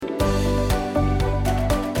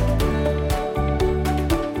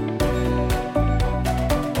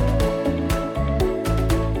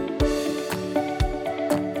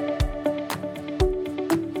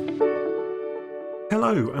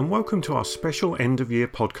Hello and welcome to our special end of year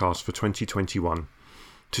podcast for 2021.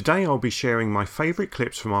 Today I'll be sharing my favourite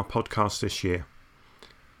clips from our podcast this year.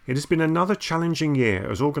 It has been another challenging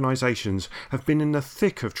year as organisations have been in the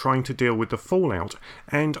thick of trying to deal with the fallout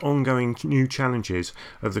and ongoing new challenges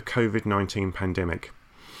of the COVID-19 pandemic.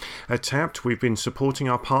 At TAPT, we've been supporting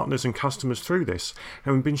our partners and customers through this,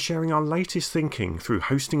 and we've been sharing our latest thinking through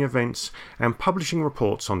hosting events and publishing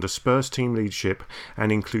reports on dispersed team leadership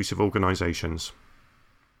and inclusive organisations.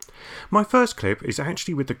 My first clip is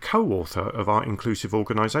actually with the co-author of our Inclusive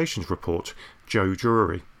Organisations report, Joe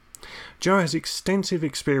Drury. Joe has extensive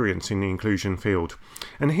experience in the inclusion field,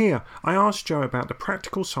 and here I asked Joe about the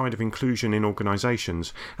practical side of inclusion in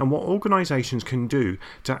organisations and what organisations can do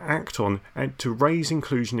to act on and to raise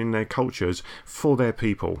inclusion in their cultures for their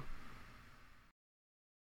people.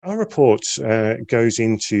 Our report goes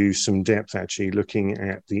into some depth, actually, looking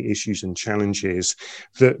at the issues and challenges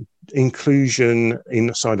that inclusion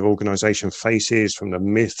inside of organisation faces, from the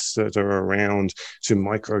myths that are around to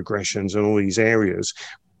microaggressions and all these areas.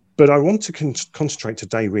 But I want to concentrate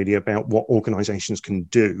today really about what organisations can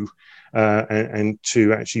do and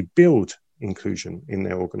to actually build inclusion in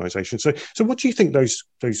their organisation. So what do you think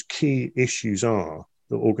those key issues are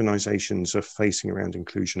that organisations are facing around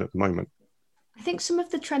inclusion at the moment? I think some of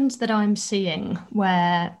the trends that I'm seeing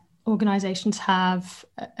where organisations have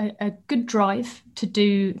a good drive to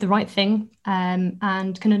do the right thing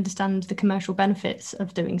and can understand the commercial benefits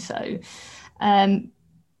of doing so,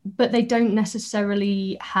 but they don't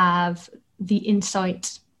necessarily have the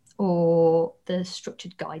insight or the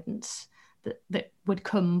structured guidance that would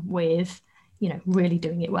come with, really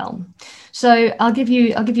doing it well. So I'll give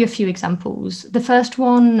you a few examples. The first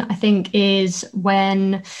one, I think, is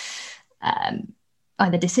when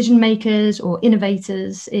either decision makers or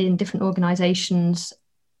innovators in different organizations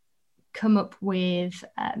come up with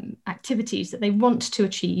activities that they want to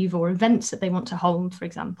achieve or events that they want to hold, for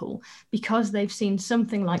example, because they've seen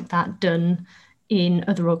something like that done in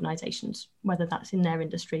other organizations, whether that's in their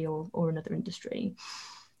industry or another industry.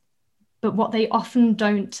 But what they often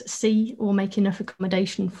don't see or make enough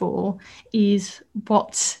accommodation for is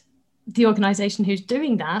what the organization who's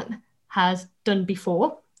doing that has done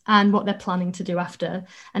before and what they're planning to do after,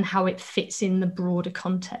 and how it fits in the broader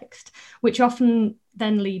context, which often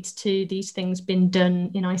then leads to these things being done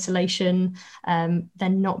in isolation, then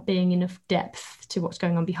not being enough depth to what's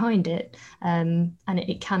going on behind it, and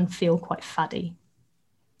it can feel quite faddy.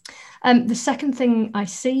 The second thing I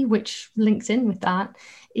see, which links in with that,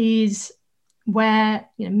 is where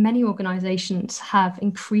many organisations have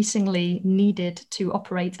increasingly needed to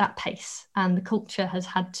operate at pace, and the culture has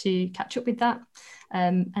had to catch up with that.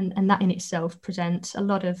 And that in itself presents a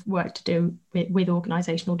lot of work to do with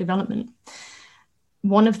organisational development.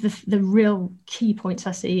 One of the real key points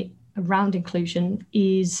I see around inclusion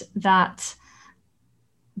is that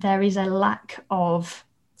there is a lack of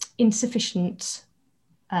sufficient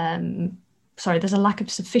or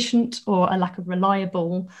a lack of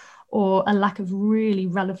reliable or a lack of really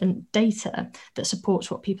relevant data that supports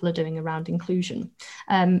what people are doing around inclusion.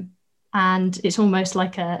 And it's almost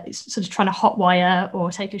like it's sort of trying to hotwire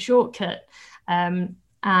or take a shortcut. And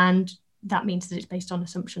that means that it's based on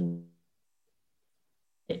assumption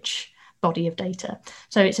rich body of data.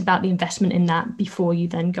 So it's about the investment in that before you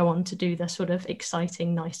then go on to do the sort of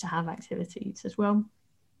exciting, nice to have activities as well.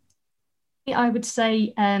 I would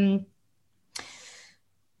say I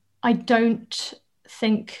don't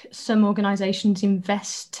think some organisations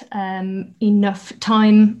invest enough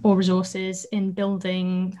time or resources in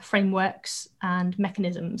building frameworks and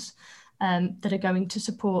mechanisms that are going to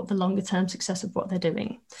support the longer term success of what they're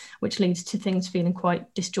doing, which leads to things feeling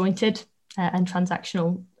quite disjointed and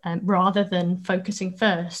transactional, rather than focusing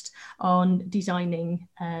first on designing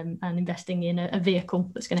and investing in a vehicle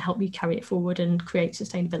that's going to help you carry it forward and create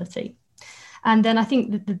sustainability. And then I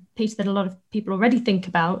think that the piece that a lot of people already think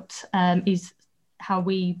about is how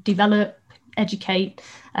we develop, educate,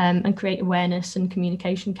 and create awareness and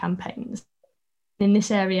communication campaigns. In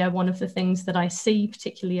this area, one of the things that I see,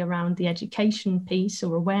 particularly around the education piece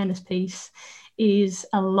or awareness piece, is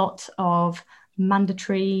a lot of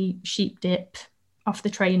mandatory sheep dip, off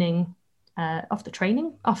the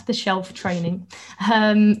shelf training,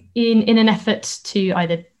 in an effort to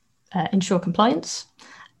either ensure compliance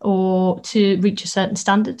or to reach a certain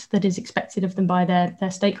standard that is expected of them by their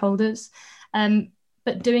stakeholders.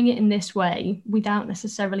 But doing it in this way without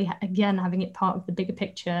necessarily, again, having it part of the bigger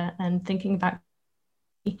picture and thinking about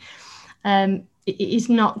it is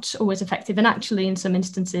not always effective, and actually in some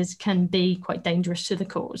instances can be quite dangerous to the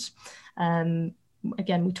cause.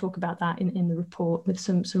 again, we talk about that in the report with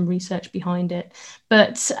some research behind it.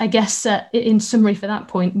 But I guess in summary for that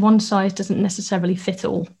point, one size doesn't necessarily fit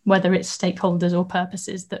all, whether it's stakeholders or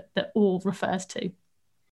purposes that all refers to.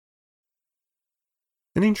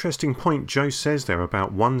 An interesting point Joe says there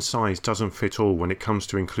about one size doesn't fit all when it comes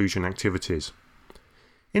to inclusion activities.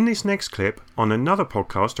 In this next clip, on another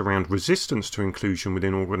podcast around resistance to inclusion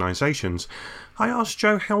within organisations, I asked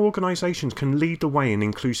Joe how organisations can lead the way in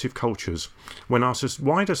inclusive cultures when our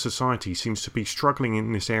wider society seems to be struggling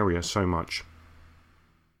in this area so much.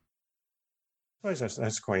 I suppose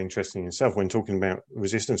that's quite interesting in itself when talking about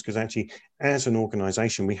resistance, because actually as an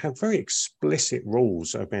organisation we have very explicit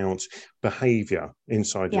rules about behaviour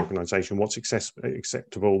inside the organisation, what's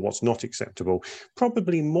acceptable, what's not acceptable,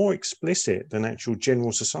 probably more explicit than actual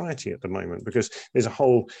general society at the moment, because there's a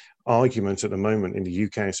whole argument at the moment in the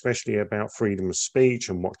UK especially about freedom of speech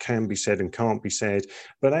and what can be said and can't be said.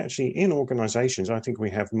 But actually in organisations I think we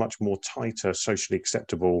have much more tighter socially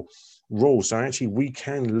acceptable rules, so actually we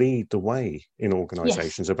can lead the way in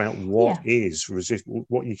organisations about what is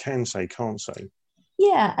what you can say, can't say.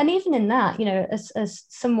 Yeah, and even in that, as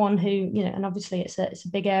someone who, and obviously it's a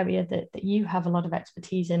big area that you have a lot of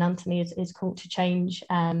expertise in, Anthony, is culture change,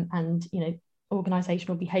 and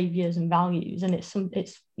organisational behaviours and values, and it's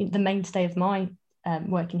the mainstay of my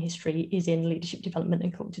working history is in leadership development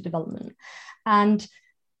and culture development. And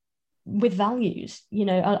with values,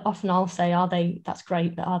 often I'll say, that's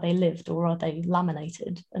great, but are they lived, or are they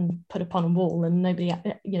laminated and put upon a wall and nobody,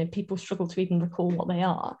 people struggle to even recall what they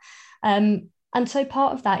are. And so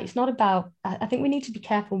part of that, it's not about, I think we need to be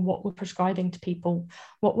careful what we're prescribing to people,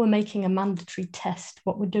 what we're making a mandatory test,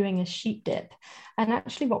 what we're doing as sheep dip. And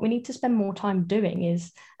actually what we need to spend more time doing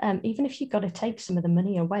is, even if you've got to take some of the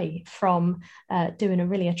money away from doing a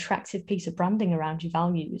really attractive piece of branding around your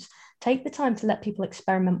values, take the time to let people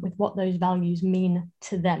experiment with what those values mean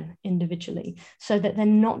to them individually, so that they're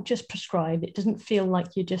not just prescribed. It doesn't feel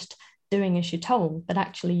like you're just doing as you're told, but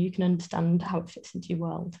actually you can understand how it fits into your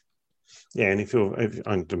world. Yeah, and if one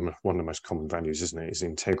of the most common values, isn't it, is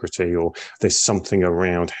integrity, or there's something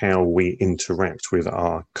around how we interact with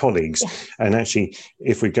our colleagues. Yeah. And actually,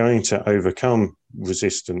 if we're going to overcome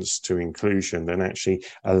resistance to inclusion, then actually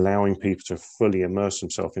allowing people to fully immerse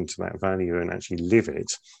themselves into that value and actually live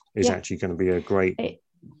it is actually going to be a great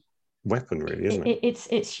weapon, really, isn't it?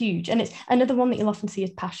 It's huge. And it's another one that you'll often see is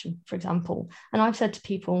passion, for example. And I've said to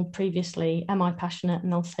people previously, am I passionate?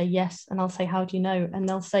 And they'll say yes. And I'll say, how do you know? And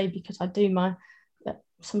they'll say, because I do my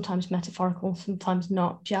sometimes metaphorical, sometimes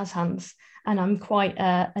not, jazz hands. And I'm quite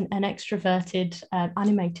an extroverted,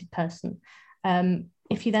 animated person.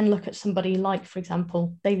 If you then look at somebody like, for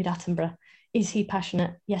example, David Attenborough, is he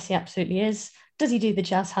passionate? Yes, he absolutely is. Does he do the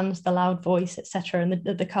jazz hands, the loud voice, etc., and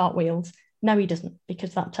the cartwheels? No, he doesn't,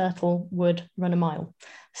 because that turtle would run a mile.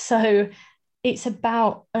 So it's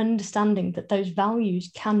about understanding that those values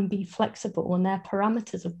can be flexible and they're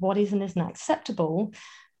parameters of what is and isn't acceptable,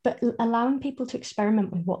 but allowing people to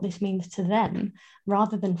experiment with what this means to them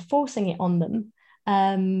rather than forcing it on them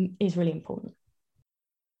is really important.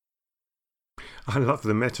 I love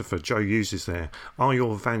the metaphor Joe uses there. Are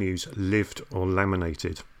your values lived or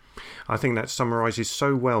laminated? I think that summarises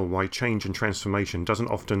so well why change and transformation doesn't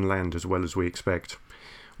often land as well as we expect.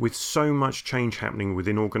 With so much change happening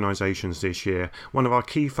within organisations this year, one of our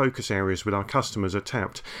key focus areas with our customers at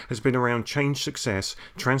Tapt has been around change success,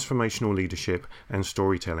 transformational leadership and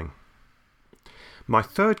storytelling. My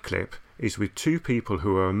third clip is with two people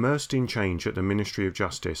who are immersed in change at the Ministry of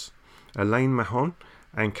Justice, Elaine Mahon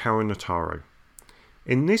and Karen Notaro.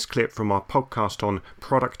 In this clip from our podcast on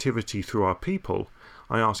productivity through our people,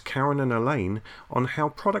 I asked Karen and Elaine on how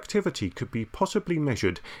productivity could be possibly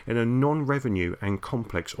measured in a non-revenue and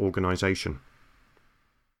complex organisation.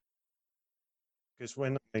 Because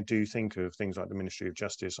when I do think of things like the Ministry of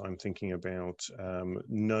Justice, I'm thinking about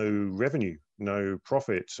no revenue, no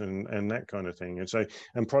profits, and that kind of thing.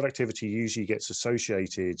 And productivity usually gets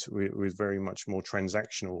associated with very much more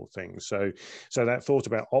transactional things. So that thought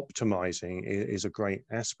about optimizing is a great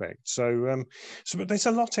aspect. So but there's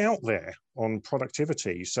a lot out there on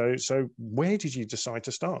productivity. So where did you decide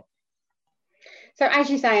to start? So as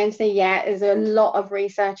you say, Anthony, there's a lot of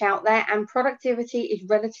research out there, and productivity is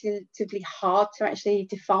relatively hard to actually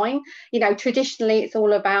define. Traditionally it's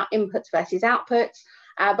all about inputs versus outputs.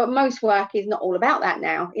 But most work is not all about that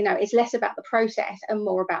now. It's less about the process and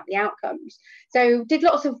more about the outcomes. So did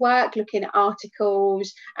lots of work looking at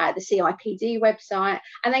articles, the CIPD website,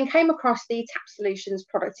 and then came across the TAP Solutions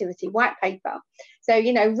Productivity White Paper. So,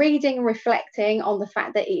 reading and reflecting on the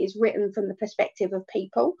fact that it is written from the perspective of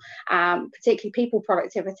people, particularly people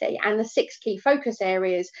productivity, and the 6 key focus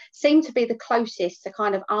areas seem to be the closest to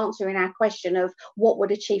kind of answering our question of what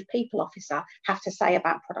would a chief people officer have to say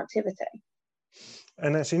about productivity.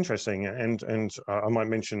 And that's interesting, and I might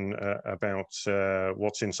mention about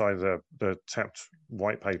what's inside the TAPT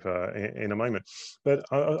white paper in a moment. But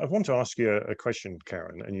I want to ask you a question,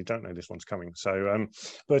 Karen, and you don't know this one's coming. So,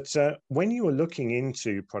 but when you were looking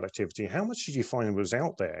into productivity, how much did you find was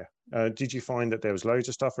out there? Did you find that there was loads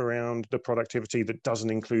of stuff around the productivity that doesn't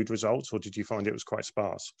include results, or did you find it was quite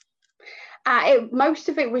sparse? Most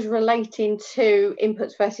of it was relating to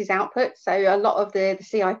inputs versus outputs. So a lot of the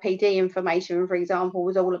CIPD information, for example,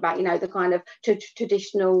 was all about, the kind of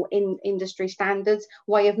traditional industry standards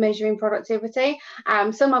way of measuring productivity.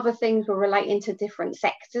 Some other things were relating to different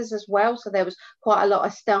sectors as well. So there was quite a lot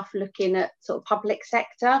of stuff looking at sort of public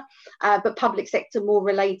sector, but public sector more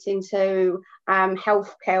relating to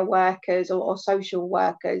healthcare workers or social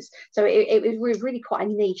workers. So it was really quite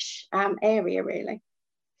a niche area, really.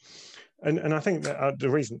 And I think that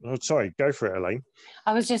the reason, sorry, go for it, Elaine.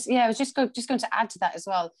 I was just going to add to that as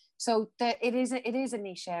well. So it is a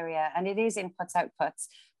niche area, and it is inputs, outputs.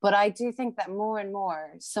 But I do think that more and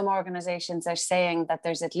more, some organizations are saying that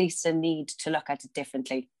there's at least a need to look at it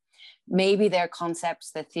differently. Maybe their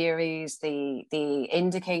concepts, the theories, the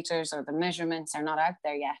indicators or the measurements are not out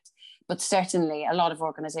there yet. But certainly a lot of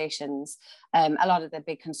organizations, a lot of the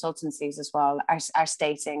big consultancies as well are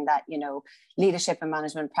stating that, leadership and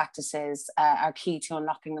management practices are key to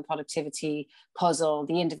unlocking the productivity puzzle,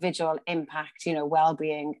 the individual impact,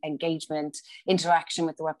 well-being, engagement, interaction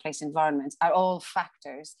with the workplace environment are all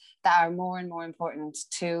factors that are more and more important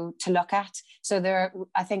to look at. So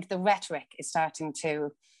I think the rhetoric is starting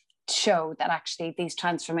to show that actually these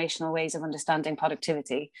transformational ways of understanding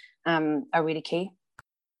productivity are really key.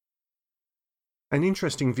 An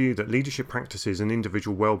interesting view that leadership practices and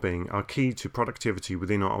individual well-being are key to productivity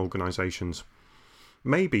within our organisations.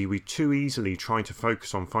 Maybe we too easily try to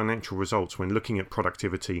focus on financial results when looking at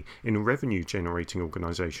productivity in revenue-generating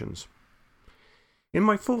organisations. In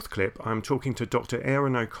my 4th clip, I am talking to Dr.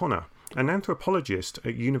 Aaron O'Connor, an anthropologist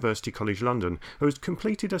at University College London who has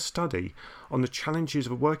completed a study on the challenges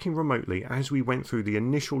of working remotely as we went through the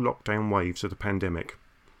initial lockdown waves of the pandemic.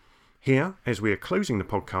 Here, as we are closing the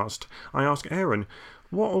podcast, I ask Aaron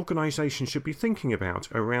what organisations should be thinking about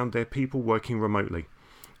around their people working remotely.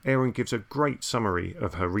 Aaron gives a great summary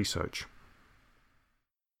of her research.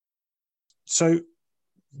 So,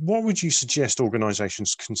 what would you suggest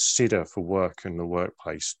organisations consider for work in the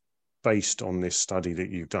workplace based on this study that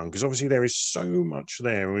you've done? Because obviously there is so much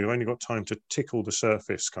there, and we've only got time to tickle the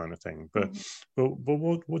surface kind of thing. But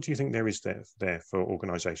what do you think there is there for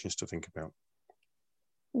organisations to think about?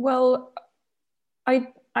 Well,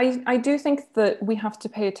 I do think that we have to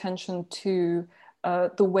pay attention to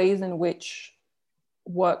the ways in which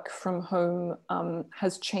work from home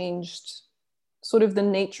has changed sort of the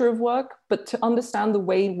nature of work, but to understand the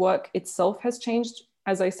way work itself has changed,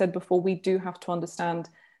 as I said before, we do have to understand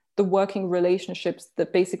the working relationships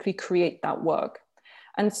that basically create that work.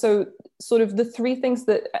 And so sort of the 3 things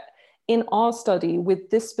that in our study with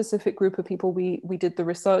this specific group of people we did the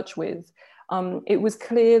research with, it was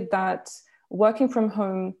clear that working from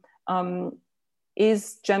home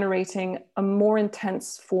is generating a more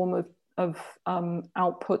intense form of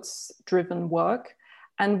outputs-driven work.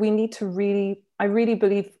 And we need to I really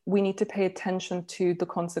believe we need to pay attention to the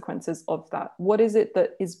consequences of that. What is it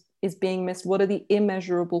that is being missed? What are the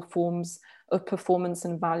immeasurable forms of performance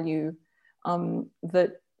and value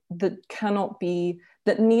that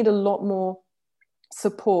need a lot more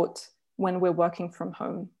support when we're working from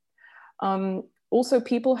home? Also,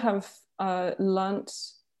 people have learnt,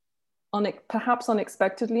 perhaps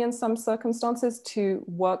unexpectedly in some circumstances, to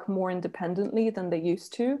work more independently than they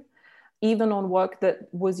used to, even on work that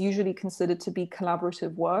was usually considered to be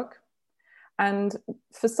collaborative work. And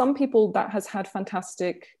for some people that has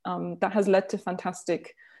led to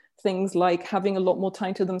fantastic things like having a lot more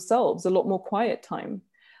time to themselves, a lot more quiet time.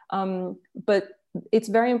 But it's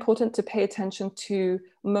very important to pay attention to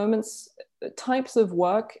types of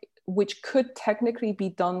work which could technically be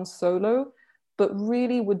done solo, but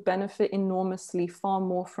really would benefit enormously far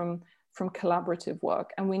more from collaborative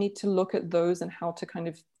work. And we need to look at those and how to kind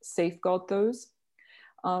of safeguard those.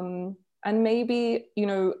 And maybe,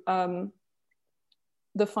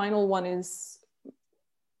 the final one is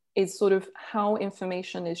is sort of how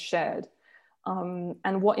information is shared,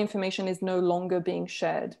 and what information is no longer being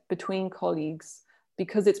shared between colleagues,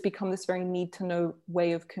 because it's become this very need to know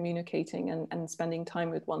way of communicating and spending time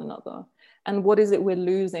with one another. And what is it we're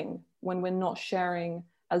losing when we're not sharing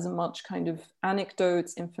as much kind of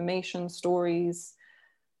anecdotes, information, stories?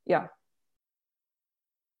 Yeah.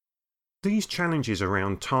 These challenges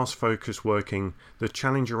around task-focused working, the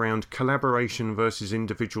challenge around collaboration versus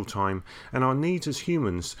individual time, and our needs as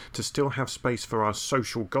humans to still have space for our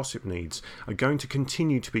social gossip needs are going to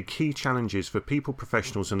continue to be key challenges for people,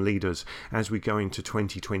 professionals and leaders as we go into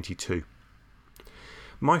 2022.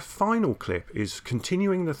 My final clip is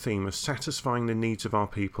continuing the theme of satisfying the needs of our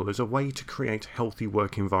people as a way to create healthy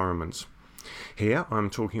work environments. Here I'm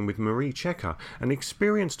talking with Marie Checker, an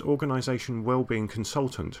experienced organisation wellbeing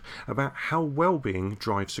consultant, about how wellbeing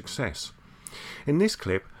drives success. In this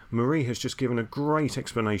clip, Marie has just given a great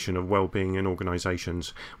explanation of wellbeing in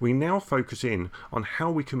organisations. We now focus in on how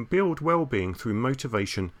we can build wellbeing through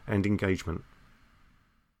motivation and engagement.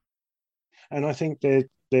 And I think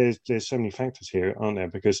there's so many factors here, aren't there?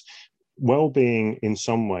 Because well-being in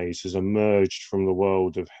some ways has emerged from the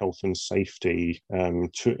world of health and safety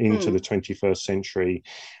into the 21st century,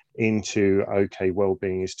 into, okay,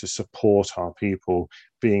 well-being is to support our people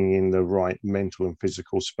being in the right mental and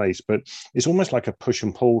physical space. But it's almost like a push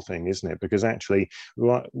and pull thing, isn't it? Because actually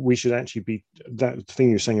we should actually be, that thing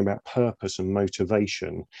you're saying about purpose and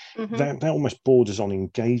motivation, that almost borders on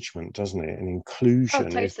engagement, doesn't it? And inclusion. Oh,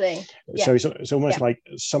 totally. Yeah. So it's almost like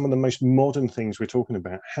some of the most modern things we're talking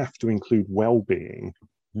about have to include well-being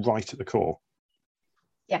right at the core.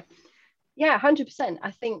 Yeah, 100%.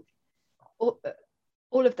 I think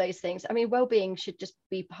all of those things. I mean, well-being should just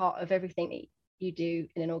be part of everything that you do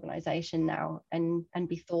in an organization now, and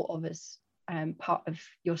be thought of as part of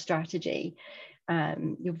your strategy,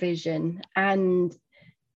 your vision, and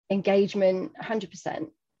engagement. 100%.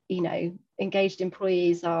 You know, engaged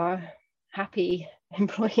employees are happy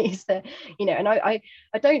employees. That, you know, and I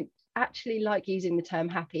don't actually like using the term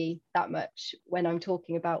happy that much when I'm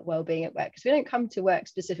talking about well-being at work, because we don't come to work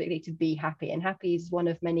specifically to be happy, and happy is one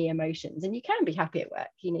of many emotions. And you can be happy at work,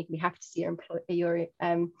 you know, you can be happy to see your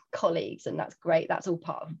colleagues, and that's great. That's all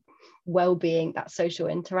part of well-being, that social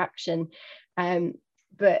interaction.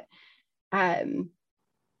 But a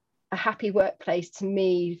happy workplace to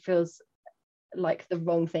me feels like the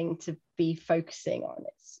wrong thing to be focusing on.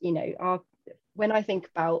 It's, you know, when I think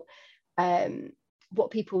about what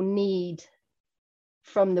people need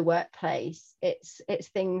from the workplace, it's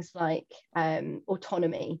things like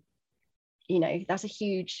autonomy. You know, that's a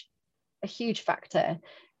huge factor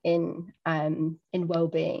in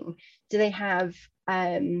well-being. Do they have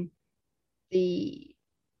the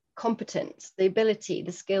competence, the ability,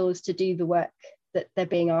 the skills to do the work that they're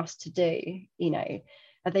being asked to do? You know,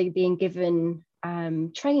 are they being given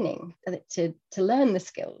training to learn the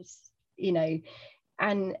skills? You know,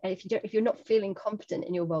 and if you're not feeling competent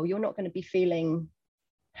in your role, you're not going to be feeling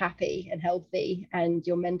happy and healthy, and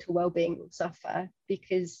your mental well-being will suffer,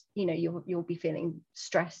 because, you know, you'll be feeling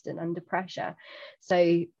stressed and under pressure.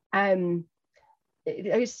 So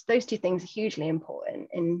those two things are hugely important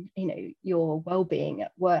in, you know, your well-being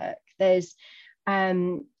at work. There's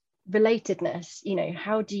relatedness. You know,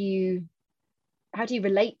 how do you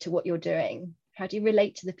relate to what you're doing? How do you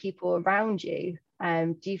relate to the people around you?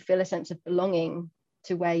 Do you feel a sense of belonging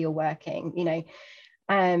to where you're working? You know,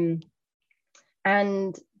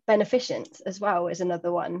 and beneficence as well is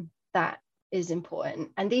another one that is important.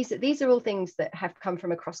 And these are all things that have come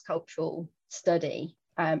from a cross-cultural study,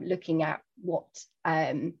 looking at what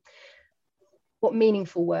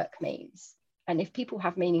meaningful work means. And if people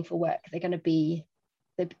have meaningful work, they're going to be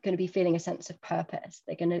feeling a sense of purpose.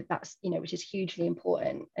 That's, you know, which is hugely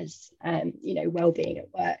important as you know, well-being at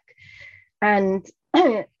work. And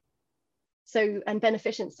so, and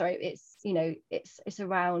beneficence, sorry, it's, you know, it's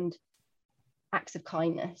around acts of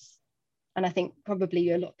kindness. And I think probably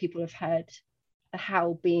a lot of people have heard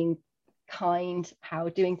how being kind, how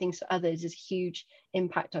doing things for others is a huge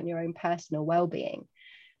impact on your own personal well-being.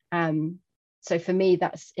 So for me,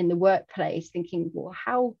 that's in the workplace, thinking, well,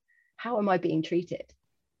 how am I being treated?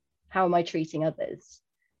 How am I treating others?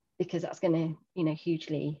 Because that's going to, you know,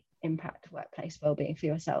 hugely impact workplace well-being for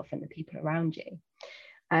yourself and the people around you.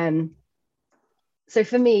 So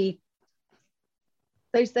for me,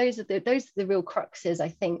 those are the real cruxes, I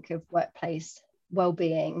think, of workplace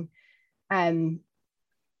well-being, in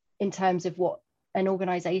terms of what an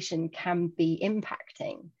organization can be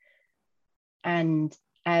impacting. And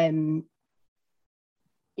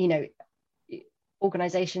you know,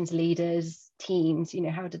 organizations, leaders, teams, you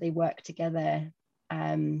know, how do they work together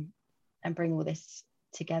and bring all this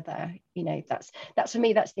together. You know, that's for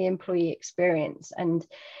me, that's the employee experience. And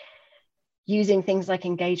using things like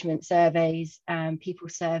engagement surveys and people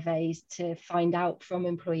surveys to find out from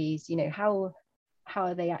employees, you know, how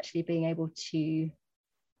are they actually being able to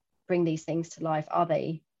bring these things to life? Are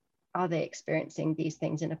they experiencing these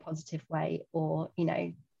things in a positive way? Or, you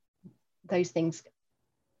know, those things,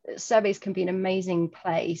 surveys can be an amazing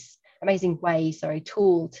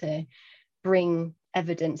tool to bring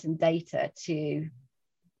evidence and data to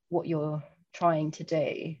what you're trying to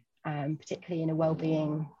do, particularly in a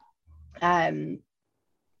well-being.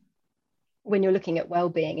 When you're looking at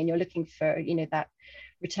well-being and you're looking for, you know, that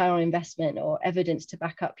return on investment or evidence to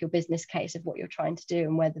back up your business case of what you're trying to do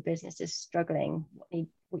and where the business is struggling,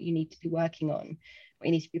 what you need to be working on, what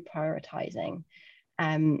you need to be prioritizing.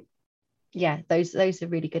 Those are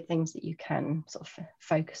really good things that you can sort of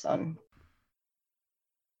focus on.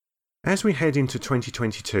 As we head into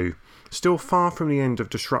 2022, still far from the end of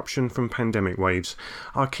disruption from pandemic waves,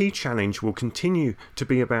 our key challenge will continue to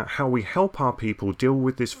be about how we help our people deal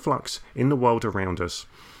with this flux in the world around us,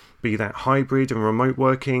 be that hybrid and remote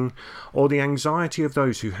working, or the anxiety of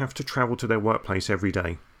those who have to travel to their workplace every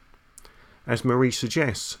day. As Marie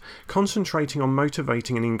suggests, concentrating on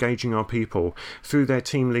motivating and engaging our people through their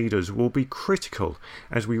team leaders will be critical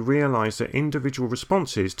as we realise that individual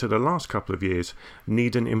responses to the last couple of years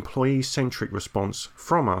need an employee-centric response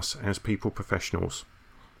from us as people professionals.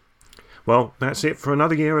 Well, that's it for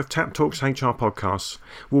another year of Tap Talks HR podcasts.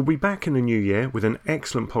 We'll be back in the new year with an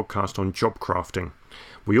excellent podcast on job crafting.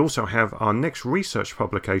 We also have our next research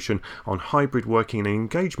publication on hybrid working and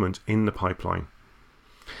engagement in the pipeline.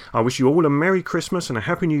 I wish you all a Merry Christmas and a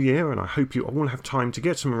Happy New Year, and I hope you all have time to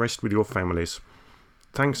get some rest with your families.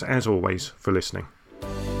 Thanks as always for listening.